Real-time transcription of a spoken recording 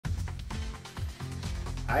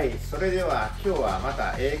はい、それでは今日はま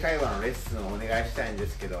た英会話のレッスンをお願いしたいんで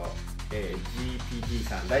すけど、GPT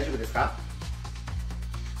さん大丈夫ですか？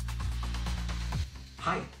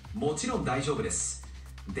はい、もちろん大丈夫です。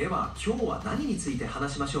では今日は何について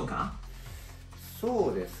話しましょうか？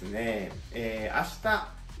そうですね、明日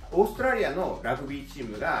オーストラリアのラグビーチー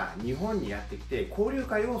ムが日本にやってきて交流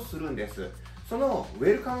会をするんです。そのウ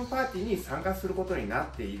ェルカムパーティーに参加することになっ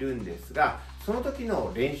ているんですが、その時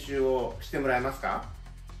の練習をしてもらえますか？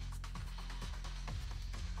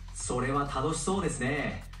それは楽しそうです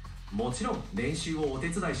ね。もちろん練習をお手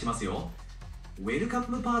伝いしますよ。ウェルカ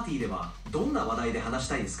ムパーティーではどんな話題で話し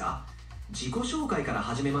たいですか？自己紹介から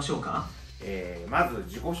始めましょうか？まず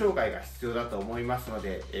自己紹介が必要だと思いますの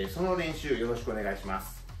で、その練習よろしくお願いしま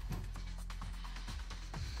す。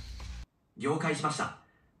了解しました。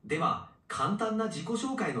では簡単な自己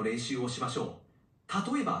紹介の練習をしましょ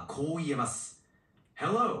う。例えばこう言えます。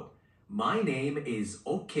 Hello, my name is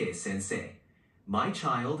OK 先生。 My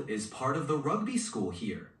child is part of the rugby school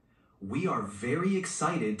here. We are very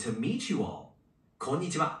excited to meet you all. こんに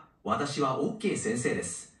ちは。私は OK 先生で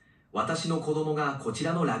す。私の子供がこち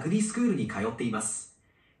らのラグビースクールに通っています。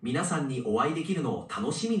皆さんにお会いできるのを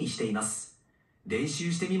楽しみにしています。練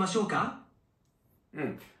習してみましょうか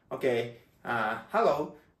？Okay.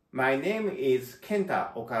 Hello. My name is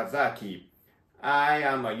Kenta Okazaki. I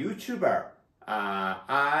am a YouTuber.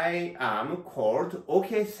 I am called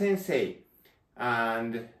OK Sensei.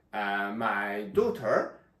 And my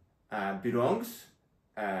daughter belongs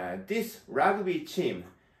this rugby team.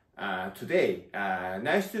 Today,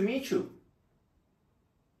 nice to meet you.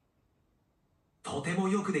 とても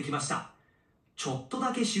よくできました。ちょっと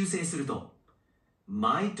だけ修正すると、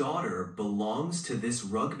My daughter belongs to this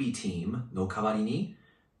rugby team の代わりに、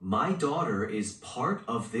My daughter is part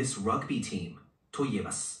of this rugby team と言え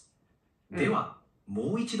ます。では、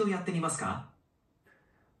もう一度やってみますか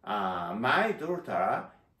？My daughter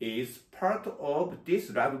is part of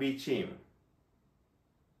this rugby team.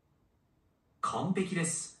 完璧で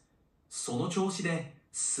す。その調子で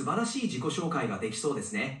素晴らしい自己紹介ができそうで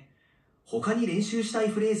すね。他に練習したい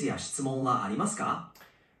フレーズや質問はありますか？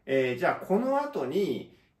じゃあこの後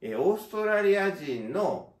に、オーストラリア人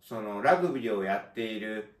のそのラグビーをやってい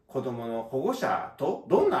る子供の保護者と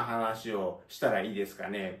どんな話をしたらいいですか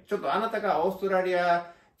ね。ちょっとあなたがオーストラリ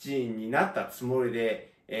ア人になったつもりで、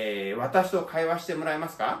私と会話してもらえま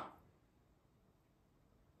すか？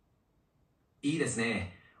いいです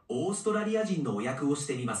ね。オーストラリア人のお役をし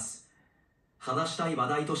てみます。話したい話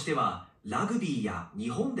題としては、ラグビーや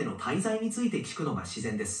日本での滞在について聞くのが自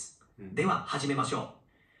然です。では始めましょう。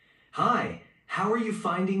Hi, how are you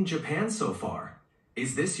finding Japan so far?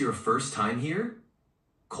 Is this your first time here?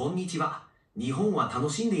 こんにちは。日本は楽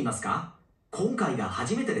しんでいますか？今回が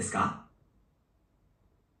初めてですか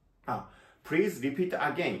？Please repeat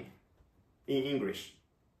again in English.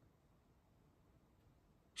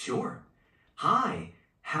 Sure. Hi,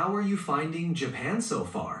 how are you finding Japan so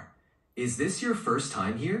far? Is this your first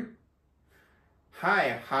time here?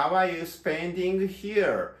 Hi, how are you spending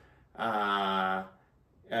here?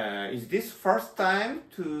 Is this first time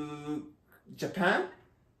to Japan?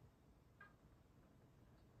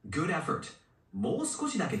 Good effort. もう少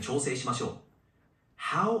しだけ調整しましょう。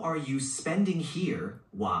How are you spending here?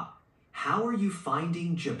 は How are you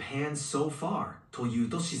finding Japan so far? という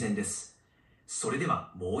と自然です。それで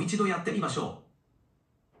はもう一度やってみましょ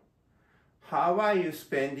う。How are you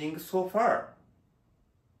spending so far?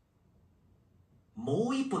 も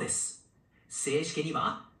う一歩です。正式に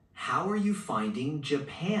は How are you finding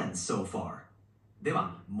Japan so far? で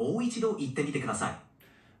はもう一度言ってみてください。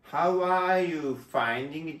How are you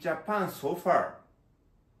finding Japan so far?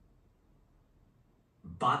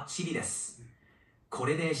 バッチリです。こ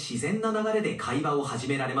れで自然な流れで会話を始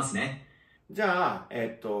められますね。じゃあ、ウ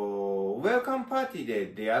ェルカムパーティーで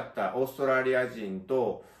出会ったオーストラリア人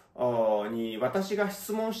とに私が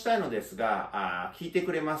質問したいのですが、聞いて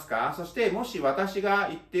くれますか？そしてもし私が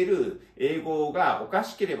言っている英語がおか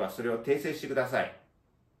しければそれを訂正してください。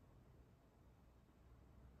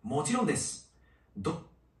もちろんです。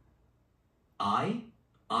I'm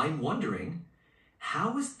wondering,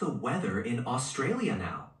 how is the weather in Australia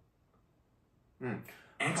now?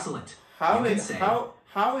 Excellent. How You can is say, how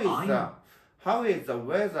is the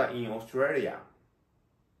weather in Australia?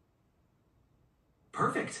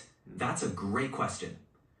 Perfect. That's a great question.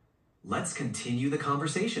 Let's continue the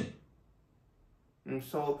conversation.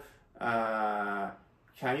 So,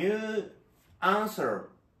 can you answer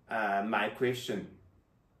my question?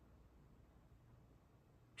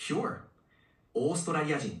 Sure. オーストラ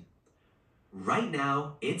リア人。Right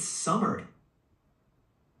now, it's summer.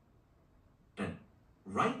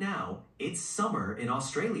 Right now, it's summer in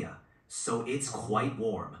Australia, so it's quite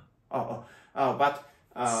warm. But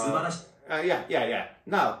素晴らしい。yeah.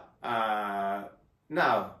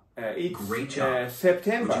 Now it's Great job.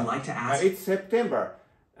 September. Would you like to ask? It's September.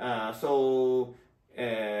 So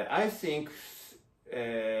I think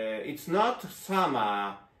it's not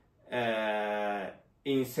summer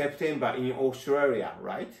in September in Australia,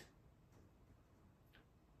 right?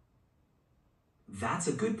 That's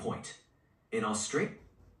a good point. In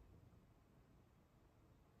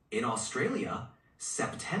Australia,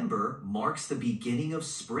 September marks the beginning of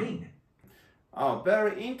spring. Oh,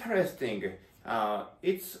 very interesting.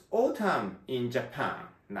 It's autumn in Japan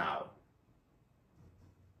now.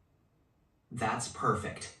 That's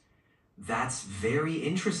perfect. That's very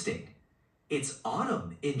interesting. It's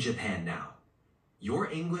autumn in Japan now.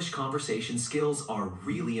 Your English conversation skills are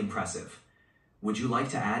really impressive. Would you like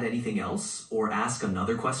to add anything else or ask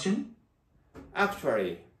another question?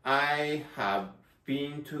 Actually, I have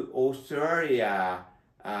been to Australia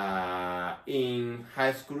in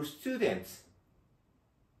high school students.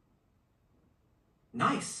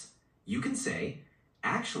 Nice. You can say,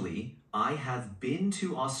 actually, I have been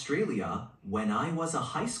to Australia when I was a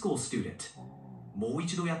high school student. もう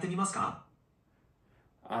一度やってみますか?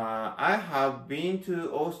 I have been to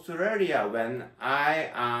Australia when I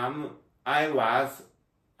was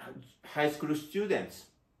high school students.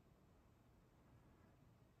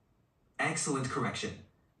 Excellent correction.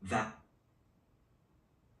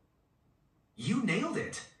 You nailed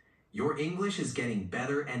it. Your English is getting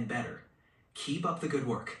better and better. Keep up the good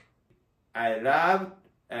work. I love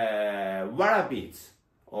Wallabies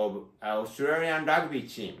of Australian rugby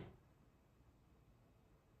team.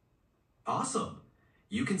 Awesome.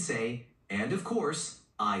 You can say, and of course.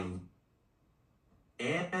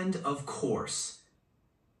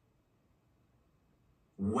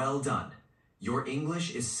 Well done. Your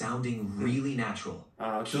English is sounding really natural.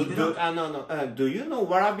 Keep it up. Do you know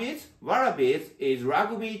Wallabies? Wallabies is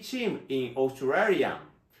rugby team in Australia.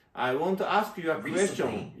 I want to ask you a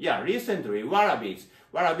question. Recently, Wallabies.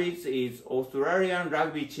 Wallabies is Australian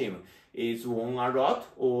rugby team. Is won a lot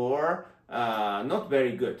or not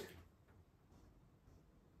very good?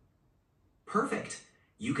 Perfect.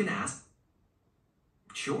 You can ask.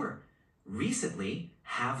 Sure. Recently,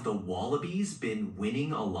 have the Wallabies been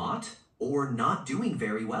winning a lot or not doing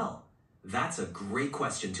very well? That's a great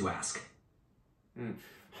question to ask.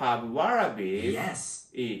 Have Wallabies? Yes.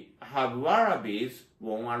 Have Wallabies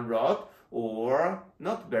won a lot or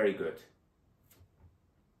not very good?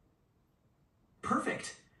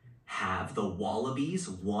 Perfect. Have the Wallabies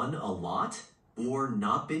won a lot or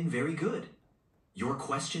not been very good? Your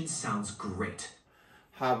question sounds great.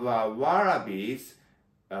 Have Wallabies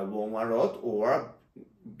won a lot or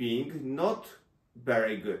being not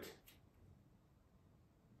very good?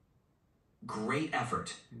 Great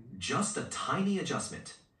effort. Just a tiny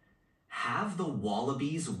adjustment. Have the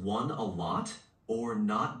Wallabies won a lot or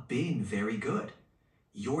not been very good?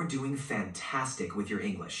 You're doing fantastic with your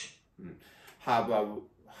English. Have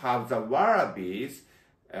the Wallabies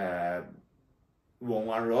won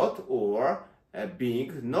a lot or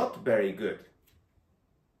being not very good?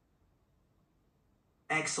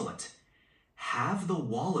 Excellent. Have the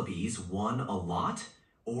Wallabies won a lot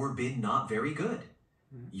or been not very good?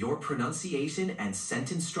 Your pronunciation and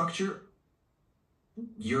sentence structure,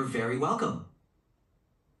 you're very welcome.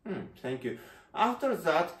 Thank you. After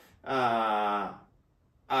that,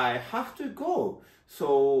 I have to go.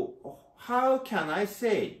 So how can I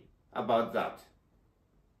say about that?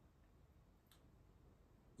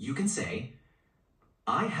 You can say,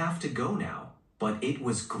 I have to go now, but it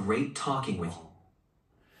was great talking with you.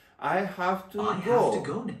 I have to I go. have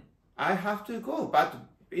to go now. I have to go, but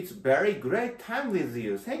it's very great time with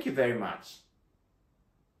you. Thank you very much.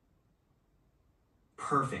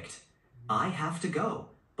 Perfect. I have to go,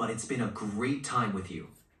 but it's been a great time with you.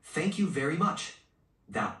 Thank you very much.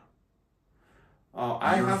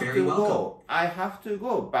 I You're have very to welcome. go. I have to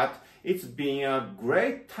go, but it's been a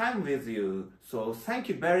great time with you. So thank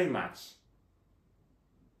you very much.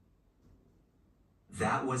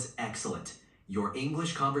 That was excellent. Your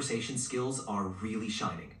English conversation skills are really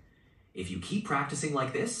shining. If you keep practicing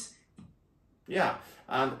like this,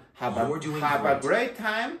 and have You're a doing great great.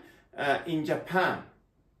 time in Japan.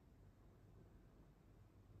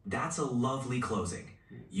 that's a lovely closing.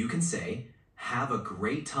 You can say, have a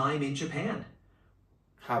great time in Japan.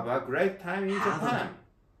 Have a great time in Japan.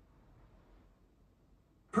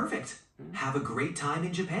 Perfect. Have a great time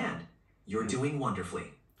in Japan. You're doing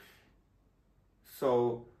wonderfully.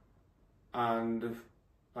 So, and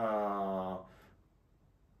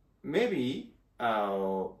maybe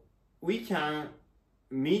we can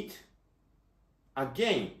meet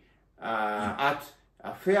again at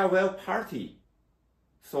a farewell party.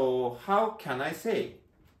 So how can I say?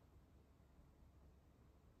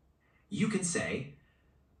 You can say,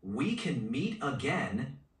 we can meet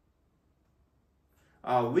again.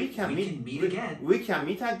 We can meet again. We can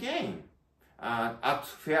meet again at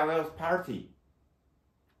farewell party.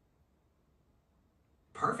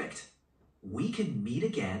 Perfect. We can meet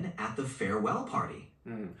again at the farewell party.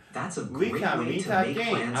 That's a We great can way meet to make again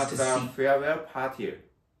plans at to the see. farewell party.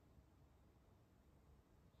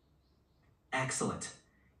 Excellent.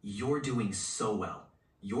 You're doing so well.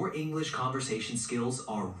 Your English conversation skills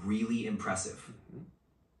are really impressive.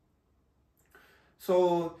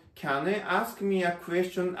 So, can you ask me a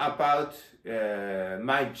question about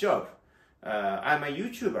my job? I'm a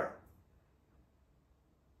YouTuber.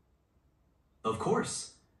 Of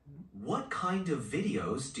course. What kind of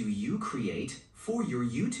videos do you create for your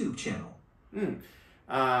YouTube channel?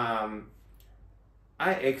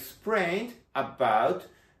 I explained about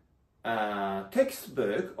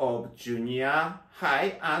textbook of junior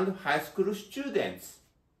high and high school students.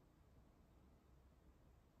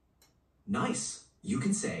 Nice. You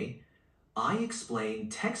can say, I explain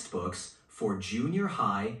textbooks for junior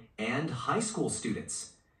high and high school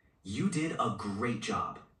students. You did a great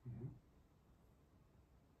job.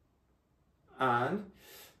 And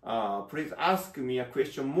please ask me a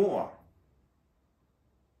question more.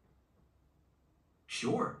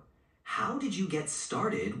 Sure. How did you get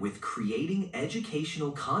started with creating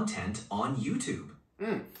educational content on YouTube?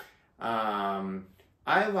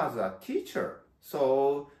 I was a teacher,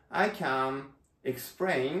 so I can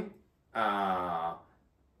explain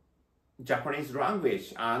Japanese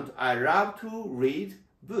language, and I love to read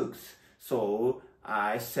books, so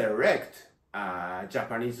I select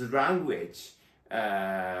Japanese language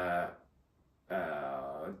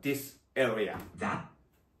this area.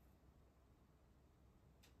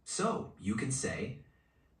 So you can say,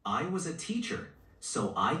 I was a teacher,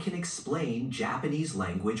 so I can explain Japanese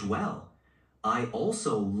language well. I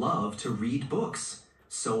also love to read books,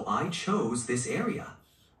 so I chose this area.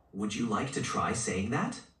 Would you like to try saying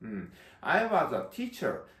that? I was a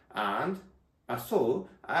teacher, and so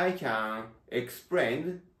I can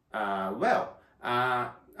explain well.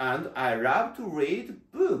 And I love to read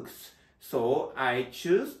books, so I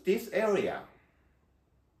choose this area.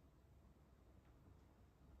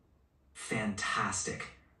 Fantastic.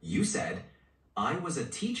 You said, I was a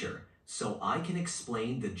teacher, so I can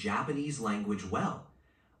explain the Japanese language well.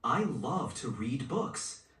 I love to read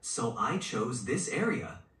books, so I chose this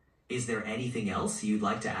area. Is there anything else you'd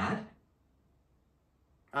like to add?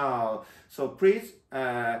 So please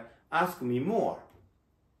ask me more.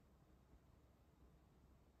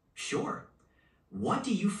 Sure. What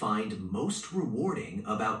do you find most rewarding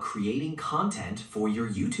about creating content for your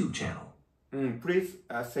YouTube channel? Please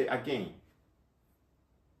say again.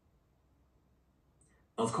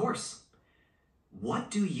 Of course.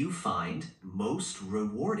 What do you find most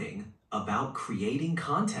rewarding about creating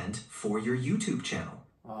content for your YouTube channel?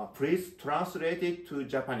 Please translate it to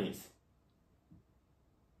Japanese.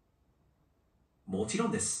 もちろ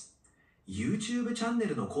んです。YouTube チャンネ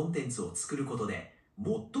ルのコンテンツを作ることで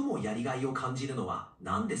最もやりがいを感じるのは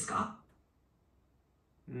何ですか？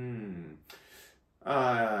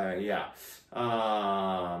 Yeah.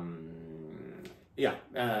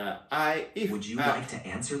 Would you like to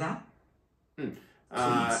answer that?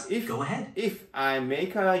 Please, go ahead. If I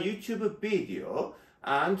make a YouTube video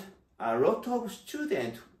and a lot of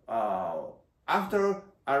students, after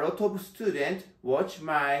a lot of students watch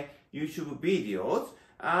my YouTube videos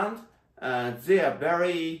and they are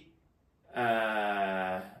very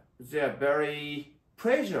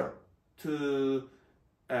pleasure to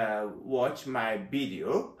watch my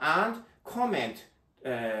video and comment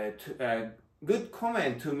good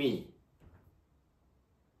comment to me.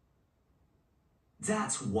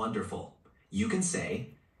 That's wonderful. You can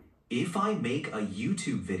say, if I make a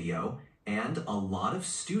YouTube video and a lot of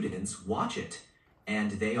students watch it,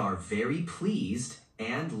 and they are very pleased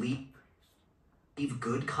and leave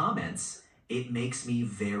good comments, it makes me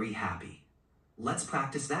very happy. Let's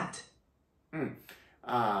practice that.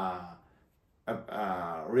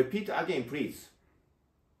 Repeat again, please.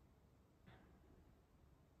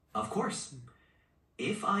 Of course.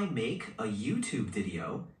 If I make a YouTube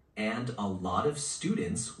video and a lot of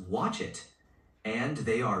students watch it, and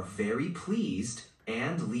they are very pleased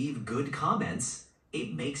and leave good comments,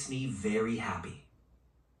 it makes me very happy.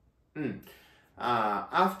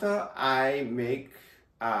 After I make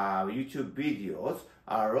YouTube videos,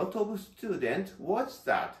 a lot of students watch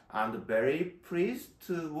that and very pleased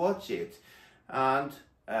to watch it, and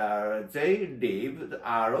they leave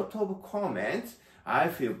a lot of comments. I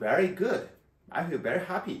feel very good. I feel very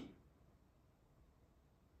happy.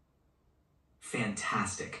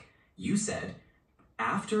 Fantastic. You said,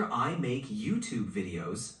 after I make YouTube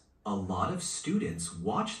videos, a lot of students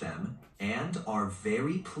watch them and are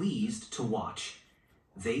very pleased to watch.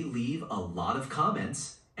 They leave a lot of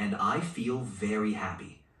comments and I feel very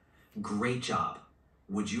happy. Great job.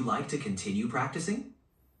 Would you like to continue practicing?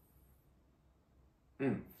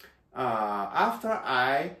 After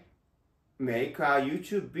I make a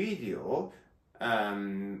YouTube video,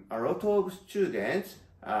 a lot of students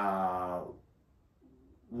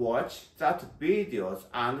watch that videos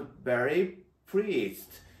and very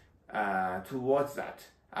pleased to watch that,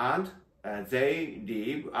 and they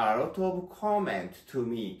leave a lot of comment to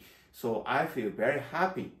me, so I feel very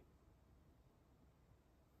happy.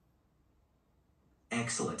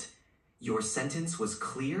 Excellent. Your sentence was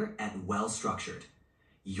clear and well structured.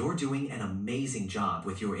 You're doing an amazing job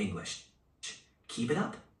with your English. Keep it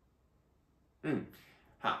up.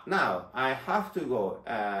 Now I have to go.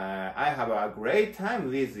 I have a great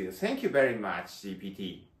time with you. Thank you very much,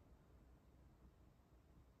 GPT.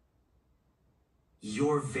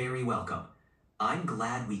 You're very welcome. I'm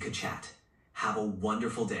glad we could chat. Have a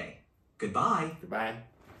wonderful day. Goodbye. Goodbye.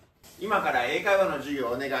 今から英会話の授業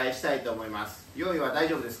をお願いしたいと思います。用意は大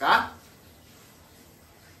丈夫ですか？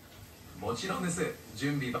もちろんです。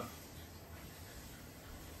準備は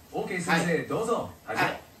OK 先生、どうぞ。はい。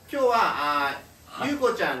今日はゆう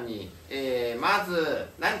こちゃんに、まず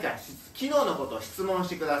何か昨日のことを質問し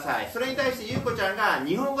てください。それに対してゆうこちゃんが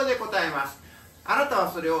日本語で答えます。あなた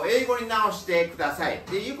はそれを英語に直してください。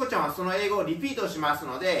で、ゆうこちゃんはその英語をリピートします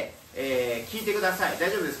ので、聞いてください。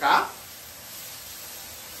大丈夫ですか？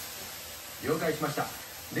了解しました。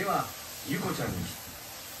では、ゆうこちゃんに。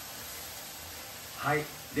はい、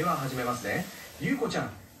では始めますね。ゆうこちゃん、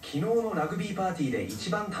昨日のラグビーパーティーで一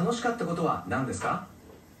番楽しかったことは何ですか？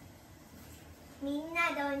みん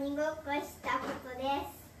なで鬼ごっこしたことで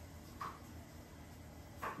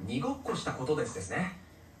す。鬼ごっこしたことですね。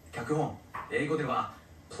脚本、英語では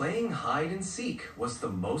Playing hide and seek was the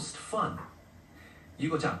most fun。ゆ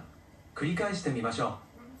うこちゃん、繰り返してみましょも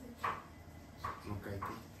う一回言って。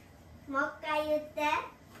もう一回言って。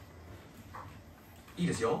う。いい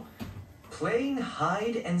ですよ。Playing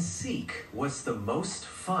hide and seek was the most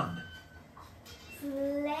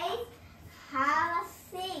fun。Play hide and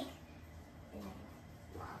seek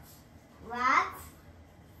was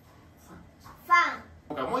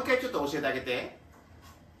fun。もう一回ちょっと教えてあげて。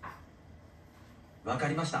わか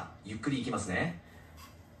りました。ゆっくりいきますね。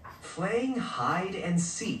Playing hide and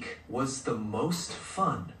seek was the most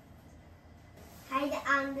fun。Hide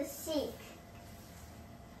and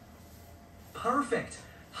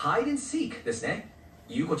seek。Perfect。Hide and seek ですね。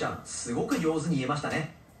ゆうこちゃん、すごく上手に言えました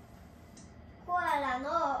ね。コアラ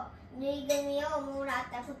のぬいぐるみをもらっ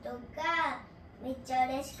たことがめっちゃ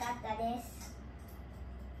嬉しかったです。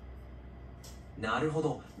なるほ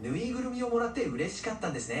ど。ぬいぐるみをもらって嬉しかった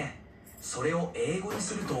んですね。それを英語に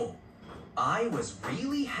すると I was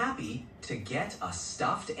really happy to get a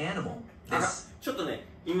stuffed animal です。ちょっとね、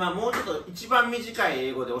今もうちょっと一番短い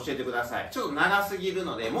英語で教えてください。ちょっと長すぎる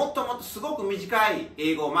ので、もっともっとすごく短い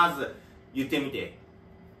英語をまず言ってみて。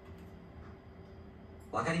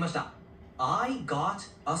わかりました。I got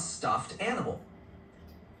a stuffed animal。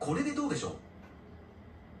これでどうでしょう？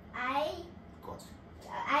 I got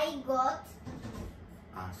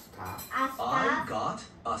I got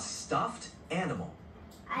a stuffed animal。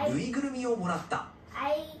ぬいぐるみをもらった。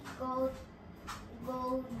I got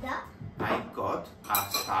a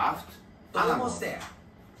stuffed animal。 Almost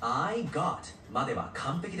there。I got までは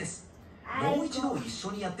完璧です。もう一度一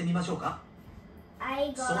緒にやってみましょうか。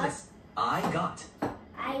そうです。I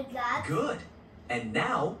got。Good. And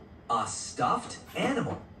now a stuffed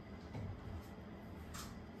animal。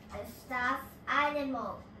 A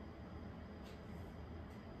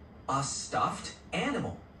stuffed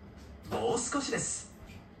animal。 もう少しです。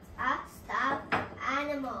A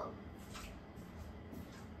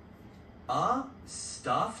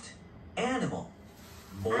stuffed animal。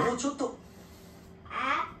 もうちょっと。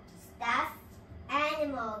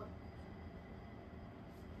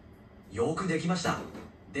よくできました。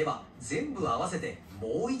では全部合わせて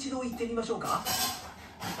もう一度言ってみましょうか。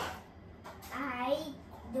I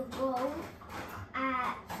got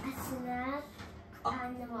a stuffed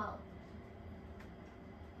animal。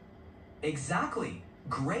 Exactly.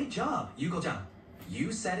 Great job, ゆうこちゃん。You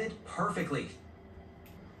said it perfectly。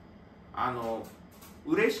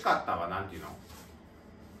 嬉しかったはなんていうの？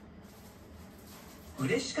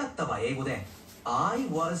嬉しかったは英語で I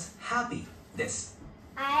was happy です。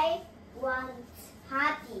I was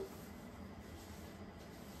happy.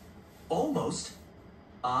 Almost.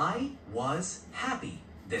 I was happy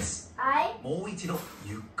です。I もう一度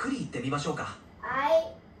ゆっくり言ってみましょうか。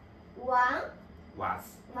was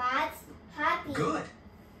happy. Good.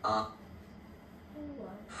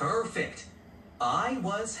 Perfect. I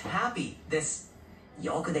was happy です。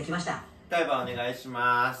よくできました。例えばお願いし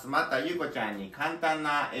ます。またゆうこちゃんに簡単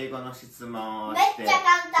な英語の質問をめしてくっちゃ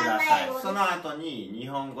簡単ださい。な英語です。その後に日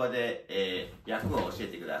本語で、訳を教え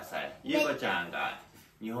てください。ゆうこちゃんが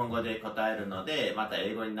日本語で答えるので、また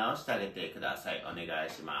英語に直してあげてください。お願い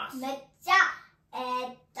します。めっちゃ、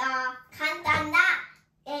簡単な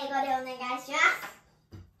英語でお願いします。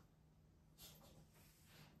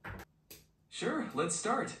Sure, let's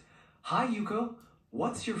start. Hi, Yuko.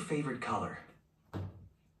 What's your favorite color?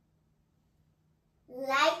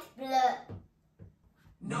 Light blue.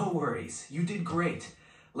 No worries. You did great.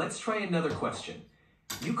 Let's try another question.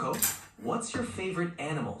 Yuko, what's your favorite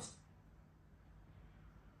animal?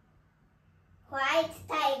 White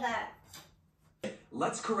tiger.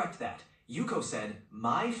 Let's correct that. Yuko said,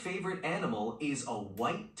 my favorite animal is a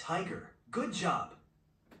white tiger. Good job.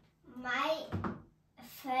 My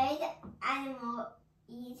favorite animal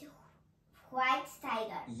is white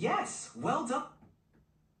tiger. Yes, well done.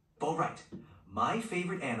 All right. My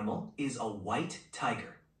favorite animal is a white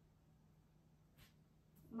tiger.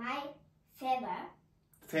 My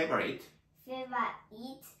favorite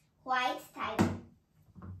is white tiger.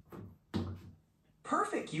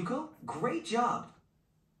 Perfect, Yuko. Great job.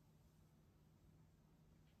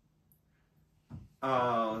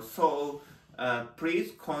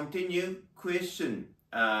 Please continue question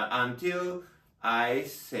until I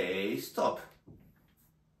say stop.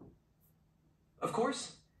 Of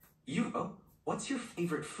course. Yuko, what's your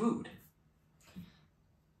favorite food?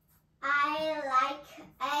 I like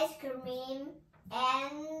ice cream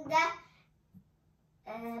and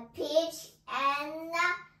peach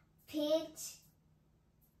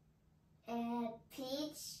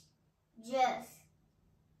juice.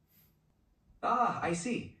 Ah, I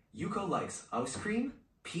see. Yuko likes ice cream,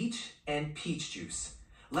 peach, and peach juice.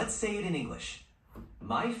 Let's say it in English.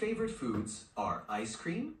 My favorite foods are ice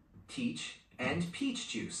cream, peach, and peach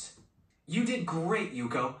juice. You did great,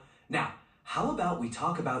 Yuko. Now, how about we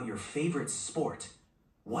talk about your favorite sport?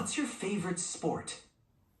 What's your favorite sport?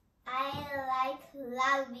 I like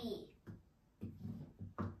rugby.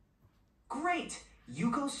 Great!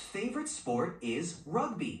 Yuko's favorite sport is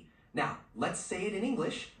rugby. Now, let's say it in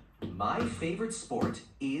English. My favorite sport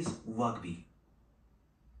is rugby.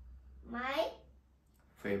 My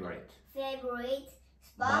Favorite. sport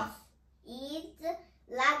is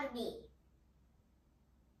rugby.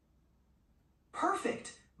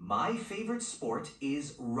 Perfect! My favorite sport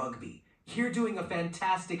is rugby. You're doing a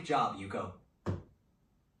fantastic job, Yuko.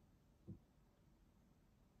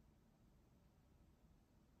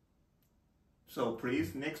 So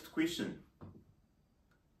please, next question.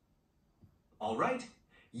 All right.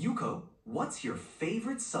 Yuko, what's your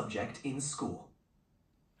favorite subject in school?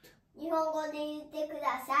 日本語で言ってく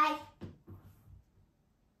ださい。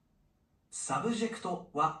サブジェクト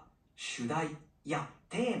は主題や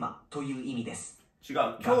テーマという意味です。違う。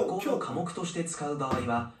学校の科目として使う場合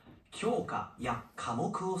は教科や科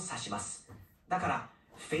目を指します。だから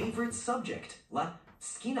favorite subject は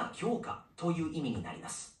好きな教科という意味になりま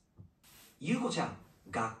す。ゆうこちゃん、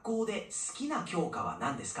学校で好きな教科は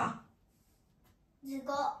何ですか？図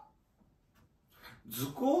工。図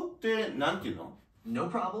工って何て言うの？ No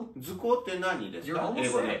problem. 図工って何です You're か？ almost 英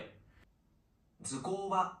語 there. で。図工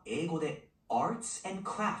は英語で arts and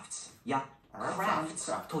crafts や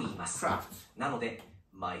crafts と言います。Crafts。なので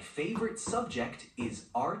My favorite subject is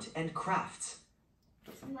art and crafts.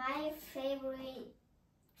 My favorite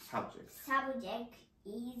subject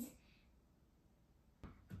is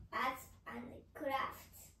arts and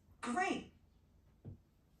crafts. Great!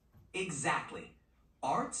 Exactly.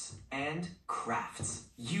 Arts and crafts.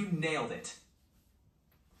 You nailed it.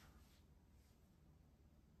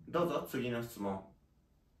 どうぞ、次の質問。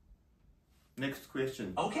Next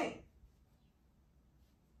question. Okay.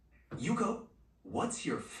 Yuko, what's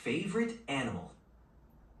your favorite animal?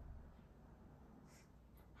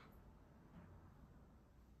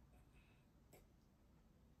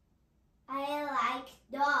 I like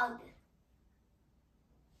dog.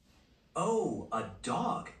 Oh, a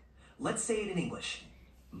dog. Let's say it in English.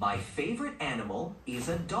 My favorite animal is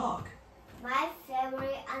a dog. My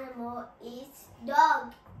favorite animal is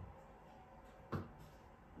dog.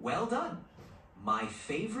 Well done. My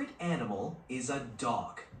favorite animal is a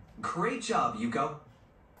dog. Great job, Yuko.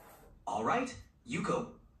 All right, Yuko,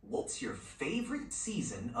 what's your favorite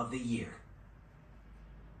season of the year?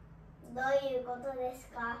 どういうことです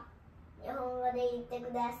か？日本語で言って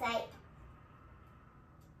ください。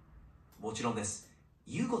もちろんです。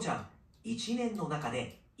ゆうこちゃん、1年の中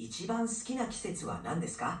で一番好きな季節は何で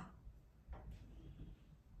すか？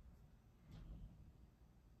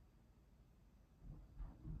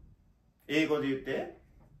英語で言って。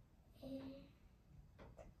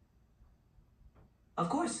Of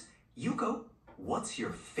course, Yuko, what's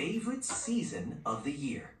your favorite season of the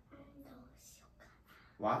year?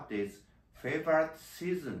 What is favorite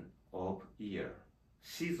season of year?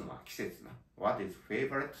 シーズンは季節な。What is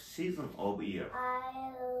favorite season of year? I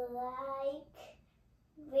like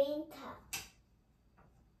winter.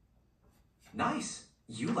 Nice.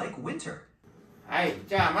 You like winter. はい、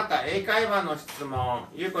じゃあまた英会話の質問、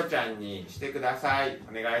ゆうこちゃんにしてください。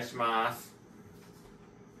お願いします。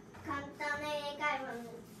簡単な英会話の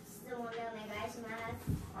質問でお願いしま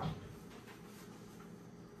す。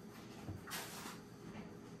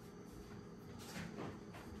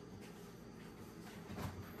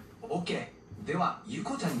OK。では、ゆ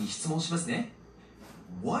こちゃんに質問しますね。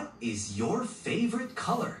What is your favorite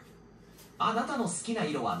color? あなたの好きな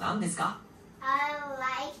色は何ですか？ I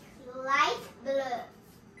like light blue.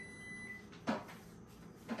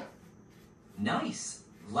 Nice.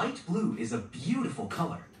 Light blue is a beautiful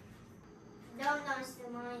color. どんどん質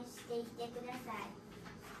問していってくださ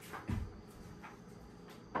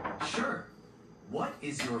い。Sure. What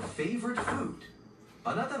is your favorite food?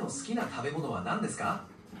 あなたの好きな食べ物は何ですか？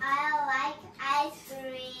 I like ice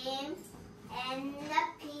cream and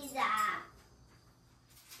pizza.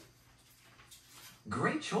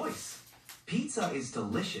 Great choice. Pizza is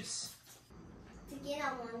delicious. 次の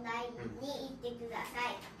問題に行ってくださ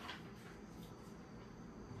い。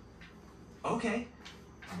Okay.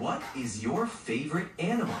 What is your favorite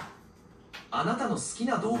animal? あなたの好き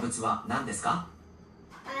な動物は何ですか？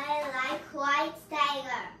 I like white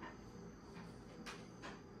tiger.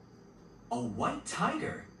 A white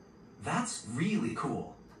tiger? That's really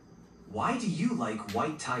cool. Why do you like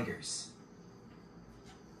white tigers?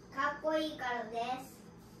 かっこいいからです。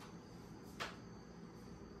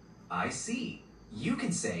I see. You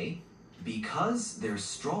can say, because they're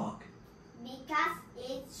strong. Because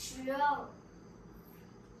it's strong.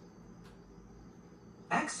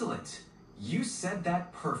 Excellent. You said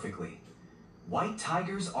that perfectly. White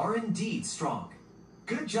tigers are indeed strong.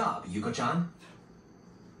 Good job, Yuko-chan.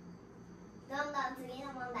 どんどん次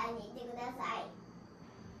の問題に行ってください。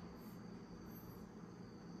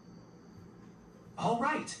All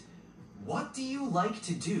right. What do you like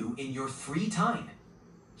to do in your free time?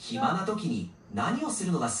 暇な時に何をす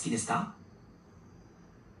るのが好きですか？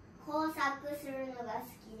工作するのが好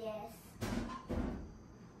きで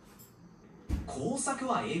す。工作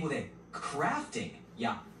は英語で crafting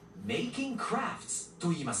や making crafts と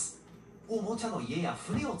言います。おもちゃの家や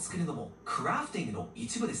船を作るのも crafting の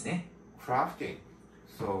一部ですね。Crafting.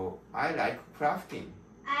 So, I like crafting.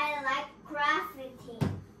 I like crafting.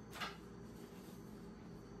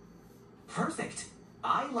 Perfect.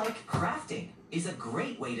 I like crafting is a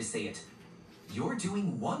great way to say it. You're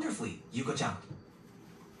doing wonderfully, Yuko-chan.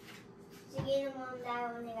 次の問題を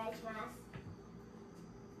お願いします。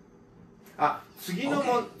あ、次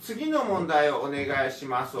の問題をお願いし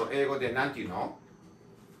ますを英語で何て言うの？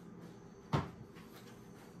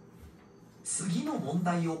次の問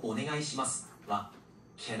題をお願いしますは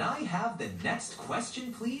Can I have the next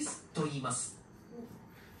question, please? と言います。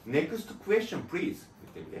Next question, please.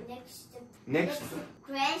 言ってみて。Next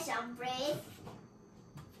question, please.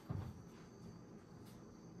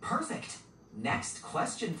 Perfect. Next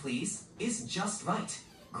question, please, is just right.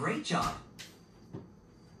 Great job.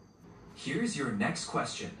 Here's your next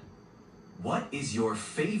question. What is your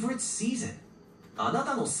favorite season? あな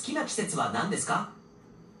たの好きな季節は何ですか？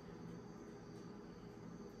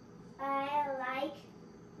 I like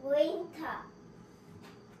winter.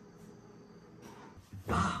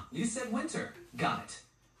 Ah, you said winter. Got it.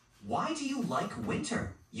 Why do you like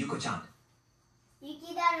winter, Yuko-chan?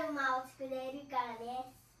 雪だるまを作れるからで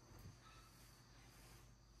す。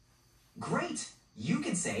Great. You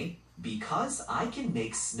can say, because I can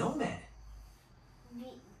make snowmen.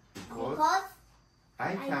 Because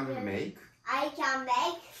I can make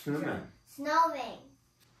snowman. snowman.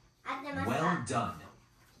 合ってますか？ Well done.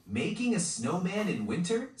 Making a snowman in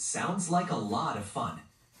winter sounds like a lot of fun.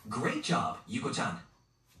 Great job, Yuko-chan.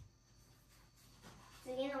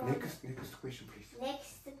 次の問題。Next question, please.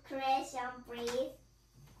 Next question, please.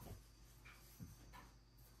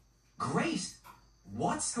 Great.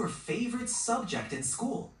 What's your favorite subject in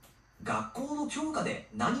school? 学校の教科で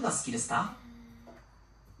何が好きですか？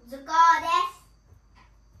図工で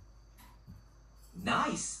す。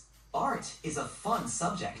Nice. Art is a fun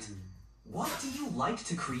subject. What do you like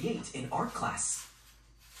to create in art class?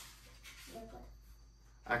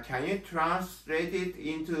 Can you translate it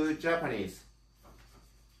into Japanese?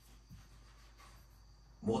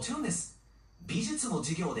 もちろんです。美術の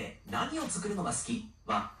授業で何を作るのが好き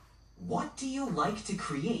は What do you like to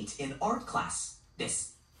create in art class? で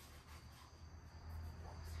す。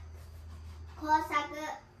工作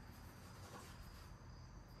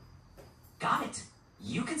Got it.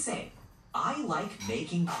 You can say, I like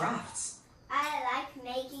making crafts. I like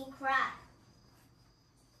making crafts.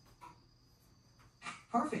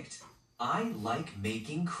 Perfect. I like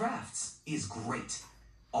making crafts is great.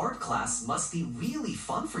 Art class must be really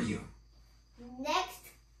fun for you. Next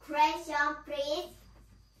question, please.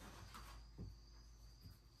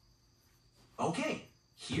 Okay,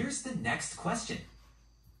 here's the next question.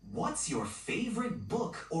 What's your favorite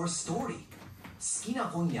book or story? 好きな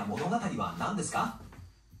本や物語は何ですか?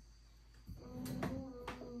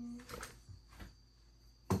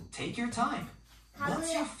 Take your time.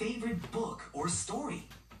 What's your favorite book or story?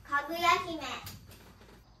 かぐや姫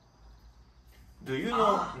Do you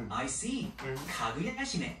know? I see. かぐや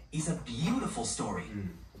姫 is a beautiful story.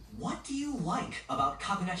 What do you like about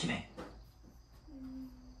かぐや姫?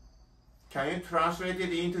 Can you translate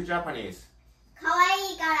it into Japanese? かわ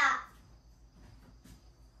いいから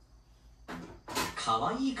か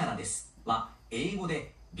わいいからですは英語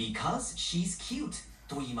で because she's cute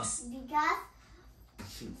と言います。Because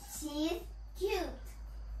she's cute.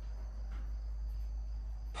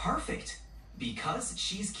 Perfect. Because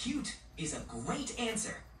she's cute is a great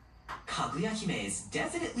answer. かぐや姫 is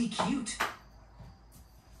definitely cute.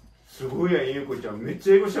 すごいやん、ゆうこちゃん。めっ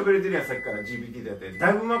ちゃ英語喋れてるやん、さっきから GPT でやって。だ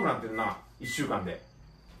いぶ上手くなってるな、1週間で。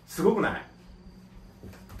すごくない？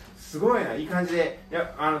すごいな、いい感じで。い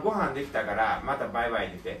や、ご飯できたから、またバイバイ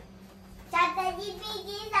って言って。チャット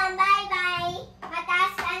GPT さんバイバイ。また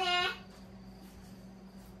明日ね。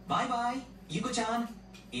Bye bye, ゆこちゃん。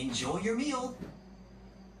Enjoy your meal.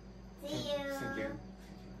 See you. Thank you.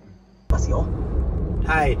 ますよ。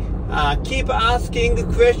はい。Keep asking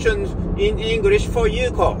questions in English for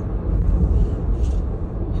Yuko.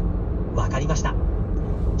 わかりました。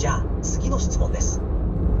じゃあ次の質問です。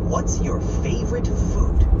What's your favorite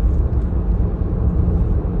food?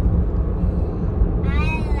 I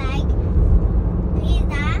like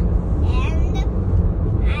pizza and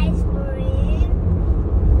ice cream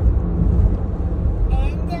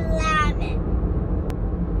and ramen.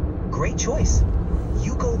 Great choice.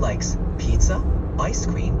 Yuko likes pizza, ice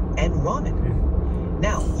cream, and ramen.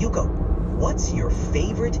 Now, Yuko, what's your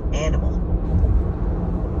favorite animal?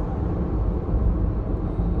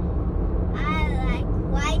 I like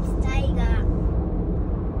white tiger.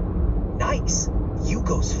 Nice.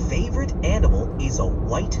 Yuko's favorite animal is a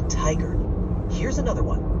white tiger. Here's another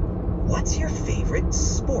one. What's your favorite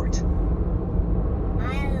sport?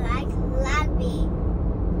 I like rugby.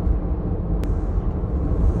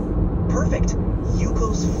 Perfect.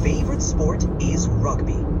 Yuko's favorite sport is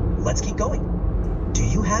rugby. Let's keep going. Do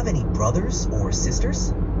you have any brothers or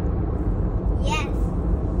sisters? Yes.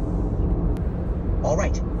 All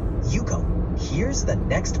right, Yuko, here's the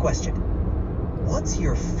next question. What's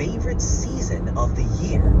your favorite season of the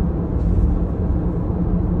year? ど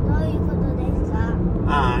ういうことですか?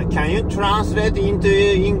 Can you translate into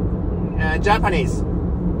Japanese?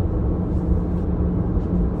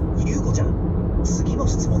 ゆうこちゃん、次の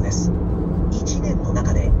質問です。1年の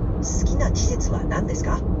中で好きな季節は何です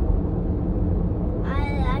か?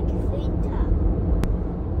 I like winter.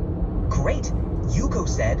 Great. Yuko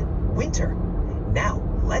said winter. Now,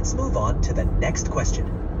 let's move on to the next question.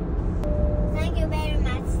 Thank you very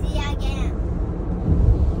much. See you again.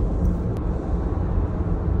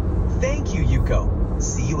 Thank you, Yuko.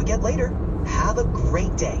 See you again later. Have a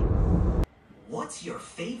great day. What's your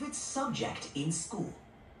favorite subject in school?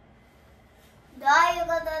 どういう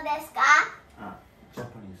ことですか?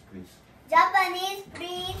 Japanese, please. Japanese,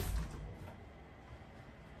 please.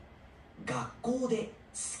 学校で好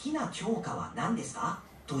きな教科は何ですか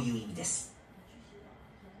という意味です。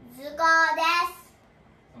図工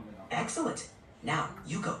です。 Excellent. Now,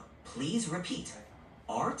 Yuko, please repeat.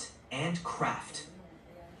 Art and craft.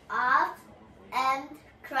 Art and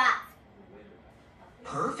craft.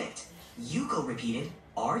 Perfect. Yuko repeated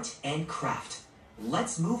art and craft.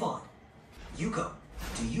 Let's move on. Yuko,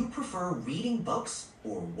 do you prefer reading books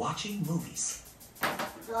or watching movies?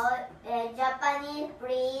 Japanese,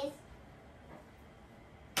 please.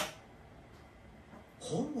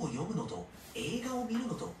 本を読むのと映画を見る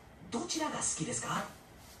のとどちらが好きですか?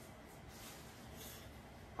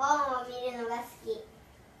 本を見るのが好き。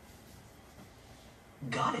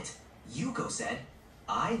 Got it. Yuko said,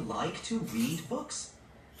 I like to read books.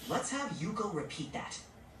 Let's have Yuko repeat that.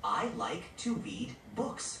 I like to read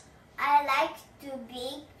books. I like to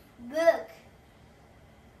read book.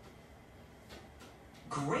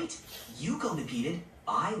 Great! Yuko repeated,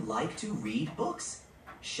 I like to read books.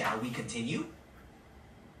 Shall we continue?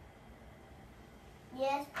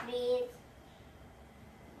 Yes, please.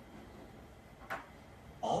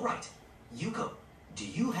 All right. Yuko, do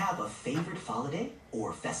you have a favorite holiday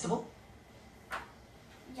or festival?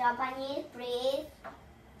 Japanese, please.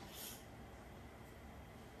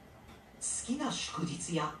 好きな祝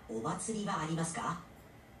日やお祭りはありますか？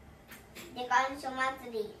デカンショ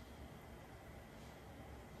祭り。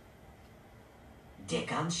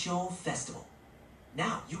Dekansho Festival.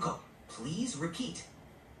 Now, Yuko, please repeat.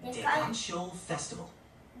 Dekansho Festival.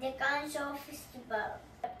 デカンショフェスティバル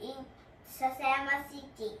in 笹山シ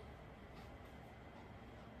ティ。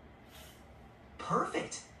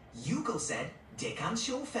Perfect. Yuko said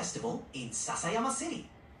Dekansho Festival in Sasayama City.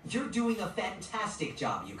 You're doing a fantastic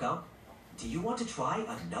job, Yuko. Do you want to try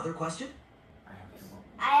another question?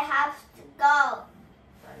 I have to go.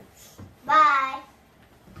 Bye.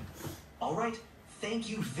 All right. Thank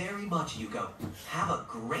you very much, Yuko. Have a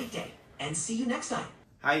great day and see you next time.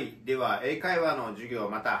 はい。では、英会話の授業を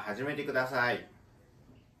また始めてください。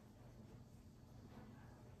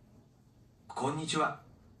こんにちは。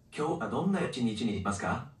今日はどんな一日にいます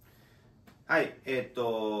か？はい。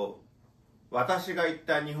私が言っ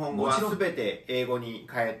た日本語はすべて英語に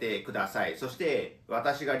変えてください。そして、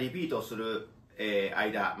私がリピートする、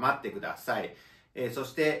間、待ってください。そ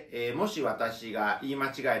して、もし私が言い間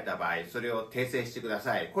違えた場合、それを訂正してくだ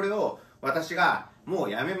さい。これを私がもう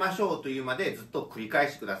やめましょうというまでずっと繰り返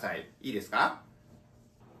してください。いいですか？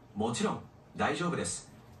もちろん、大丈夫で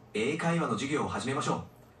す。英会話の授業を始めましょ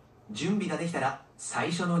う。準備ができたら、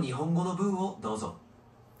最初の日本語の文をどうぞ。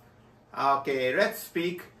Okay, let's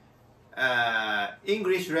speak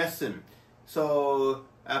English lesson. So,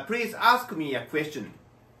 please ask me a question.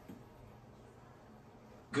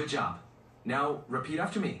 Good job. Now, repeat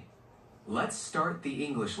after me. Let's start the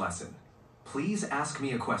English lesson. Please ask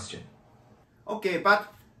me a question. Okay,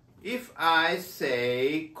 but if I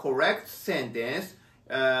say correct sentence,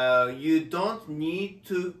 you don't need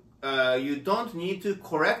to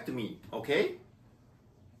correct me, okay?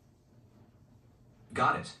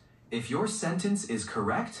 Got it. If your sentence is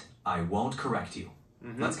correct, I won't correct you.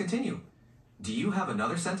 Let's continue. Do you have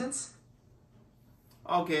another sentence?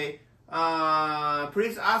 Okay.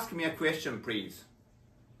 Please ask me a question, please.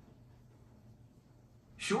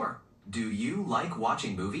 Sure. Do you like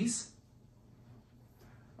watching movies?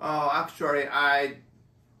 Actually, I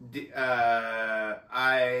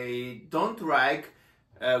don't like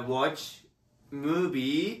watch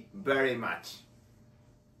movie very much.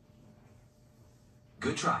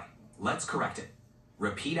 Good try. Let's correct it.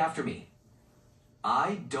 Repeat after me.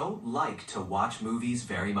 I don't like to watch movies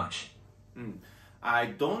very much. I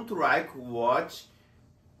don't like watch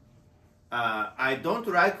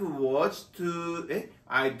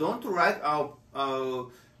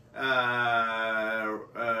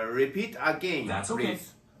repeat again. That's okay.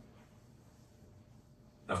 Please.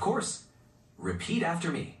 Of course. Repeat after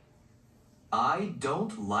me. I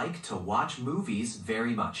don't like to watch movies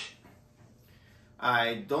very much.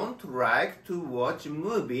 I don't like to watch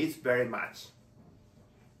movies very much.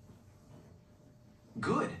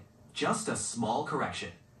 Good. Just a small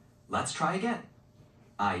correction. Let's try again.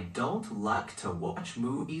 I don't like to watch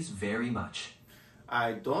movies very much.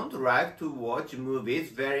 I don't like to watch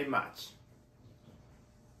movies very much.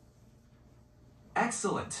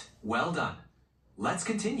 Excellent. Well done. Let's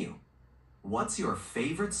continue. What's your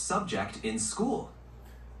favorite subject in school?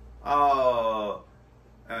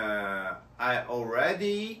 I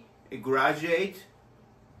already graduate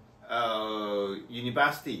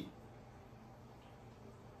university.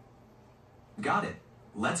 Got it.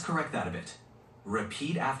 Let's correct that a bit.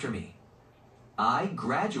 Repeat after me. I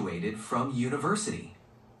graduated from university.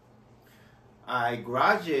 I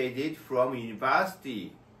graduated from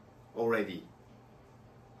university already.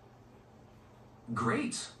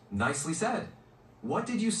 Great. Nicely said. What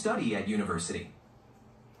did you study at university?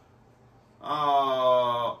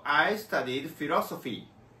 I studied philosophy.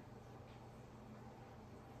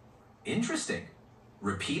 Interesting.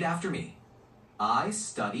 Repeat after me. I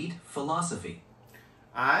studied philosophy.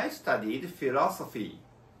 I studied philosophy.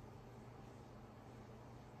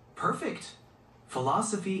 Perfect.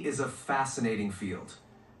 Philosophy is a fascinating field.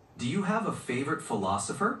 Do you have a favorite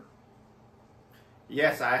philosopher?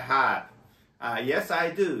 Yes, I have. Yes, I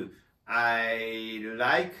do. I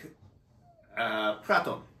like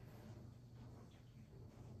Plato.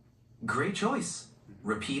 Great choice.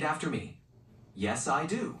 Repeat after me. Yes, I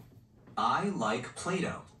do. I like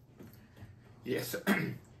Plato. Yes,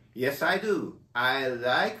 yes, I do. I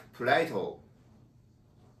like Plato.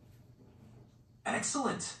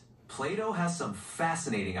 Excellent. Plato has some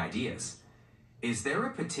fascinating ideas. Is there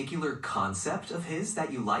a particular concept of his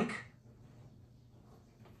that you like?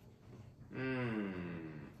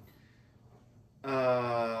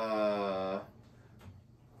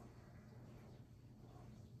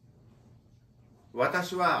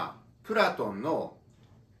 私はプラトンの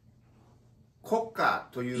国家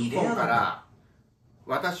という本から、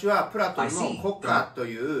私はプラトンの国家と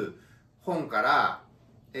いう本から、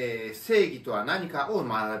正義とは何かを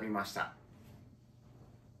学びました。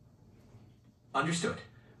Understood.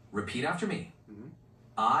 Repeat after me.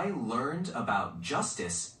 I learned about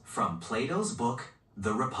justice from Plato's book,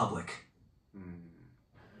 The Republic.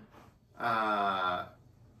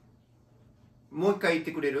 もう一回言っ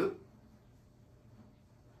てくれる？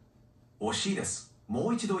惜しいです。も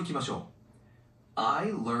う一度行きましょう。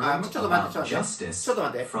I learned about justice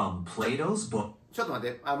from Plato's book. ちょっと待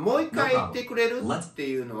って。もう一回言ってくれるって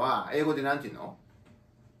いうのは、英語でなんて言うの？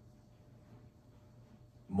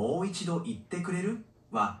もう一度言ってくれる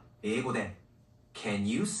は、英語で Can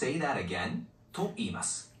you say that again? と言いま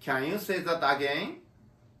す。Can you say that again?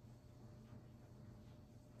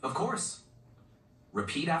 Of course.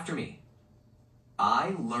 Repeat after me.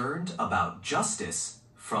 I learned about justice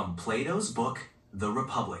from Plato's book, The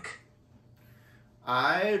Republic.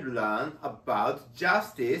 I learned about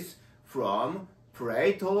justice from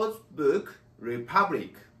Plato's book,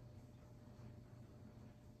 Republic.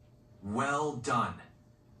 Well done.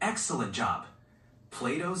 Excellent job.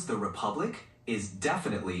 Plato's The Republic is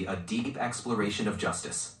definitely a deep exploration of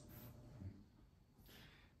justice.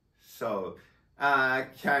 So,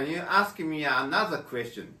 can you ask me another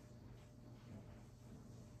question?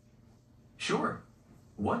 Sure.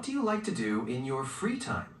 What do you like to do in your free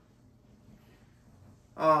time?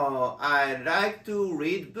 Oh, I like to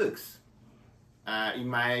read books in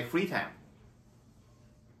my free time.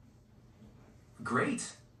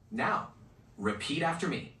 Great. Now, repeat after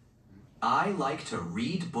me. I like to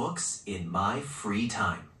read books in my free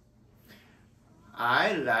time.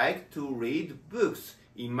 I like to read books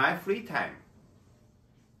in my free time.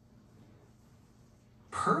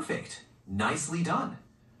 Perfect. Nicely done.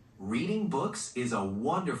 Reading books is a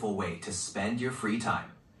wonderful way to spend your free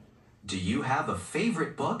time. Do you have a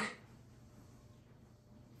favorite book?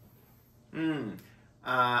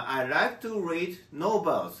 I like to read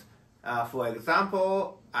novels. For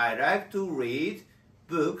example, I like to read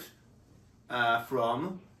books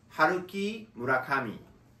from Haruki Murakami.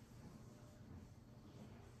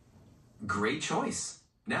 Great choice.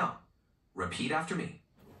 Now, repeat after me.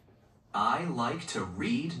 I like to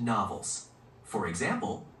read novels. For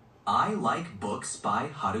example, I like books by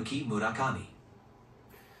Haruki Murakami.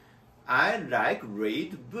 I like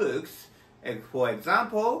read books. For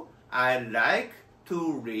example, I like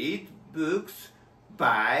to read books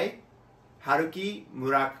by Haruki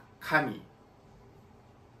Murakami.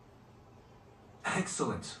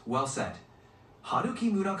 Excellent. Well said.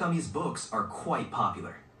 Haruki Murakami's books are quite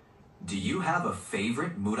popular. Do you have a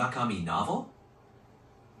favorite Murakami novel?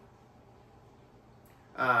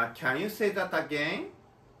 Can you say that again?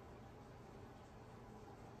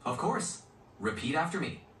 Of course. Repeat after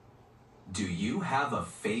me. Do you have a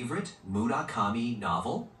favorite Murakami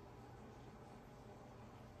novel?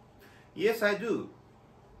 Yes, I do.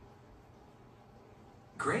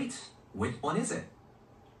 Great. Which one is it?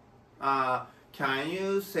 Can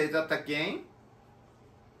you say that again?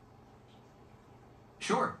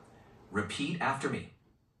 Sure. Repeat after me.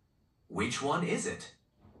 Which one is it?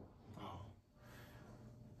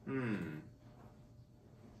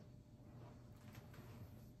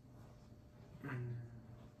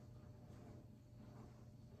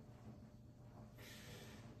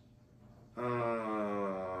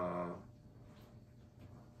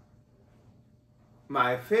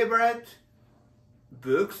 My favorite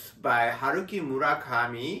books by Haruki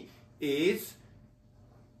Murakami is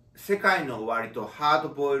世界の終わりと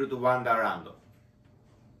Hard Boiled Wonderland.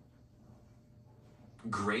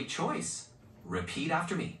 Great choice. Repeat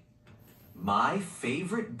after me. My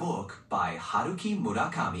favorite book by Haruki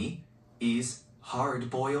Murakami is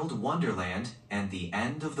Hard-Boiled Wonderland and the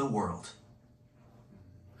End of the World.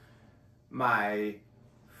 My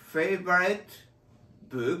favorite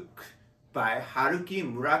book by Haruki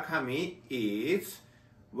Murakami is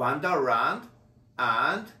Wonderland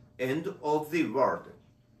and End of the World.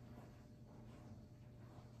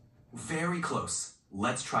 Very close.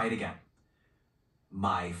 Let's try it again.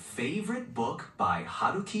 My favorite book by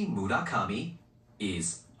Haruki Murakami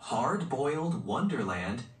is Hard-Boiled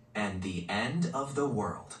Wonderland and the End of the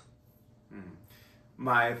World.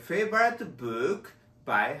 My favorite book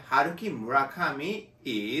by Haruki Murakami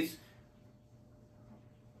is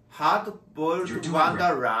Hard-Boiled You're doing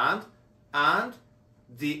Wonderland and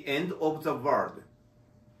The End of the World.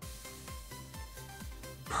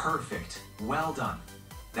 Perfect. Well done.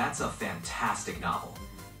 That's a fantastic novel.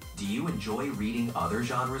 Do you enjoy reading other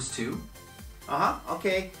genres too?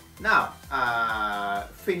 Okay. Now,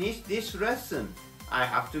 finish this lesson. I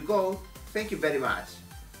have to go. Thank you very much.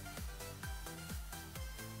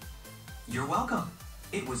 You're welcome.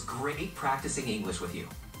 It was great practicing English with you.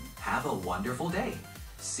 Have a wonderful day.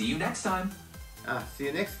 See you next time. See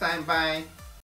you next time. Bye.